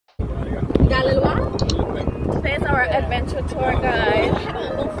Today's our adventure tour guide.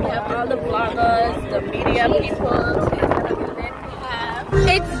 We have all the vloggers, the media people.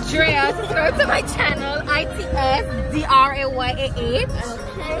 It's Drea. Subscribe to my channel, ITSDRAYA8.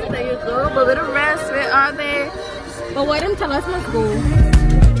 Okay, there you go. But with the rest, where are they? But why don't tell us, let's go.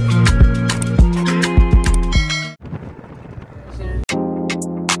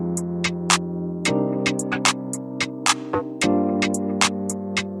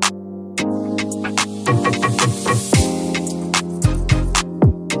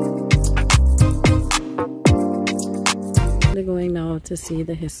 We're going now to see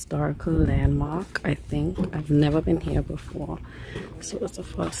the historical landmark. I think I've never been here before, so it's the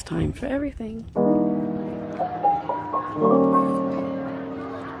first time for everything.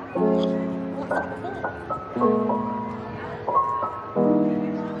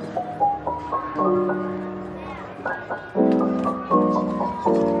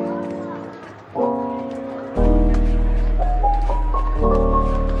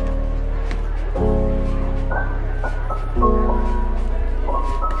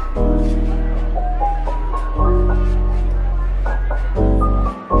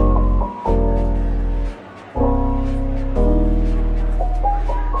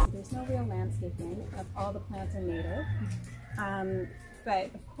 All the plants are native, but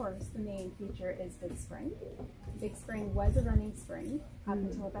of course the main feature is Big Spring. Big Spring was a running spring up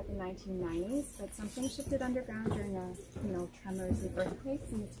until about the 1990s, but something shifted underground during a tremors and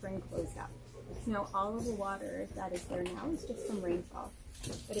earthquakes, and the spring closed up. So now all of the water that is there now is just from rainfall.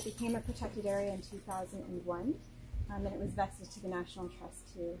 But it became a protected area in 2001, and it was vested to the National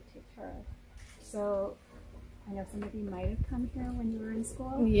Trust to take care of. So I know some of you might have come here when you were in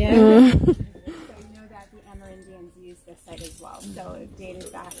school. Yeah. So you know that the Amerindians used this site as well. So it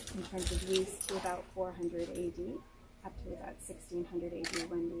dated back in terms of use to about 400 AD up to about 1600 AD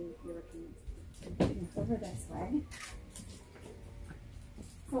when the Europeans came over this way.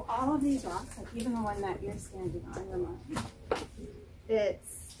 So all of these rocks, like even the one that you're standing on, Ramon,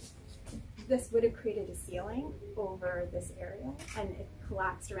 this would have created a ceiling over this area, and it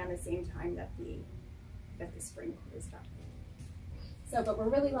collapsed around the same time that the spring closed up. So, but we're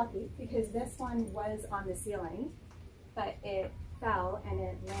really lucky because this one was on the ceiling, but it fell and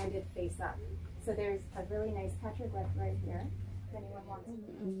it landed face up. So there's a really nice petroglyph right here. If anyone wants to.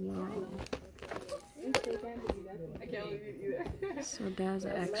 So there's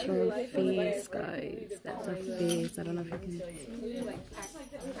an actual face, guys. That's a face. I don't know if you can see.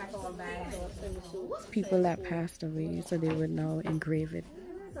 People that passed away, so they would now engrave it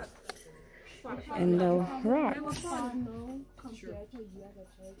in the rocks.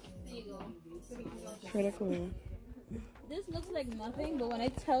 Pretty cool. This looks like nothing, but when I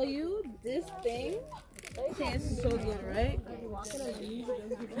tell you this thing tastes so good, right?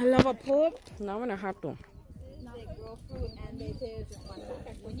 I love a pulp. Now I'm gonna have to. They grow fruit and they taste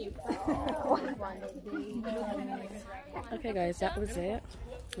when you Okay guys, that was it.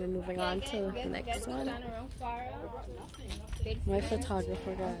 We're moving on to the next one. My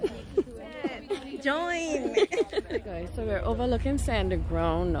photographer guy. Join! Okay guys, so we're overlooking Sandy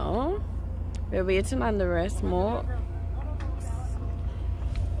Ground now. We're waiting on the rest more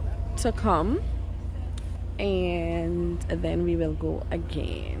to come, and then we will go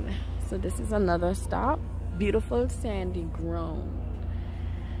again. So this is another stop. Beautiful sandy ground.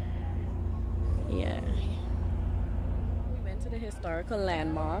 Yeah. We went to the historical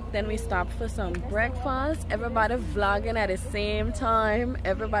landmark, then we stopped for some breakfast. Everybody vlogging at the same time,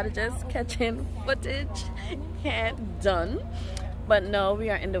 everybody just catching footage. Can't done. But now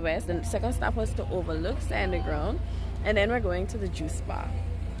we are in the west, and the second stop was to overlook sandy ground, and then we're going to the juice bar.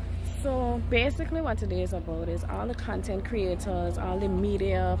 So basically what today is about is all the content creators, all the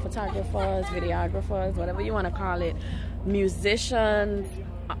media, photographers, videographers, whatever you want to call it, musicians,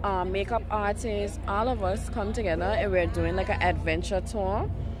 makeup artists, all of us come together and we're doing like an adventure tour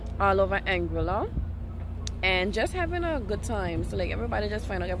all over Anguilla and just having a good time. So like everybody just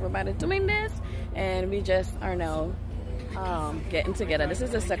find out everybody doing this, and we just are now getting together. This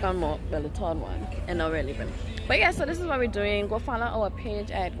is the second one, well the third one, and now we're leaving. But yeah, so this is what we're doing. Go follow our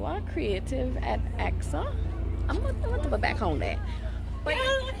page at what? Creative at AXA. I'm gonna put back on that. But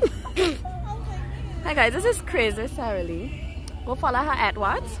hi guys, this is Crazy Sarah Lee. Go follow her at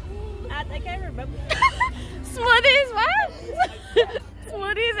what? I can't remember. Smoothies what?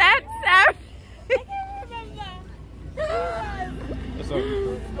 Smoothies at Sarah. I can't remember. That's all.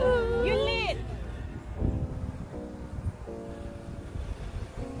 You lit.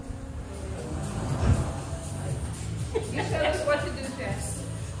 You tell us what to do next.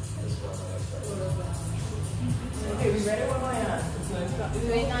 Okay, we ready? What am I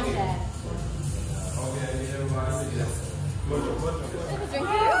on?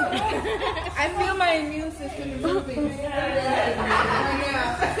 I feel my immune system moving.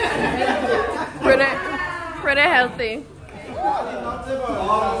 Pretty healthy.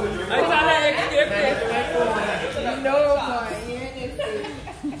 No more.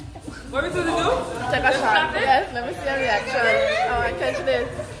 What are we supposed to do? Take a shot. Yes, let me see your reaction. Oh, I catch this.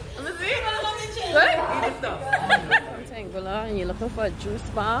 Let me see. Good? I'm to Anguilla and you're looking for a juice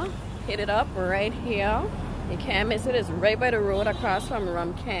bar. Hit it up right here. You can't miss it. It's right by the road across from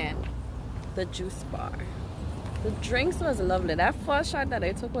Rum Can. The juice bar. The drinks was lovely. That first shot that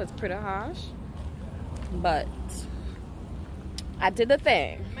I took was pretty harsh. But I did the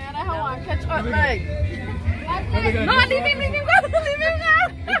thing. Man, I want to catch up, right? No, leave him go.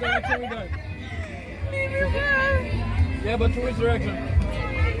 Yeah, but to which direction?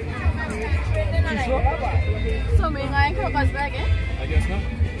 So, me and I come back, eh? I guess not.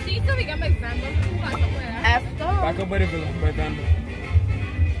 After? Back up by the villa, by Bamboo.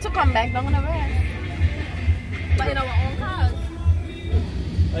 To come back down on the rest. But in our own cars.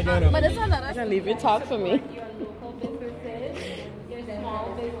 I got it. But it's not that I can leave you talk for me. Your local businesses, your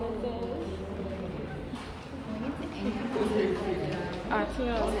small businesses.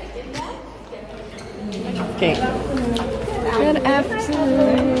 Okay. Good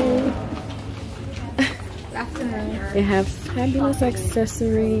afternoon. They have fabulous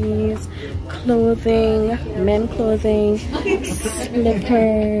accessories, clothing, men clothing,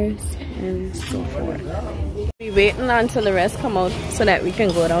 slippers, and so forth. We're waiting until the rest come out so that we can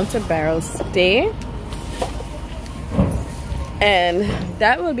go down to Barrel Stay. And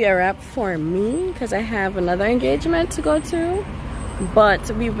that will be a wrap for me because I have another engagement to go to.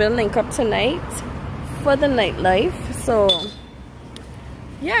 But we will link up tonight for the nightlife. So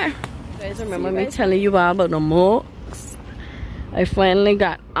yeah, you guys remember me telling you all about the mugs? I finally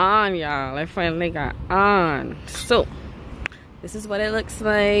got on, y'all. I finally got on. So this is what it looks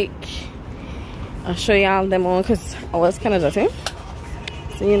like. I'll show y'all them on because I was kind of dirty.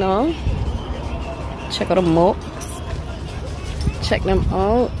 So you know, check out the mugs. Check them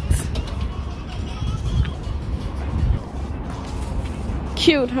out.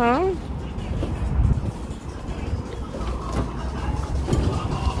 Cute, huh?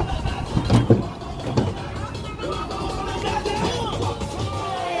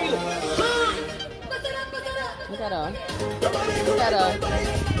 Look at her. Look at her.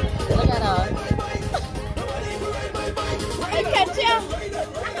 Look at her. I catch you.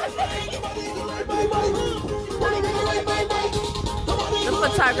 The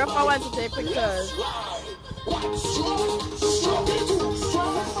photographer wants to take pictures.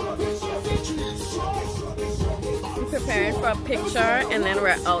 We're preparing for a picture and then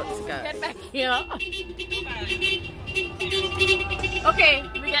we're out to go. Get back here. Okay,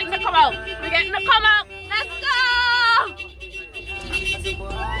 we're getting to come out. We're getting to come out. Let's go!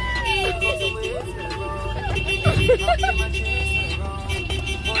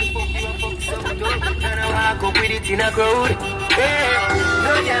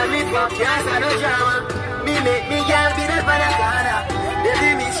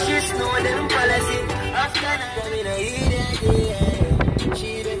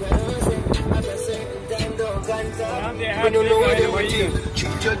 When you know what they want to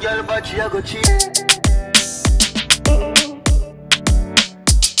cheat your girl, but she a go cheat.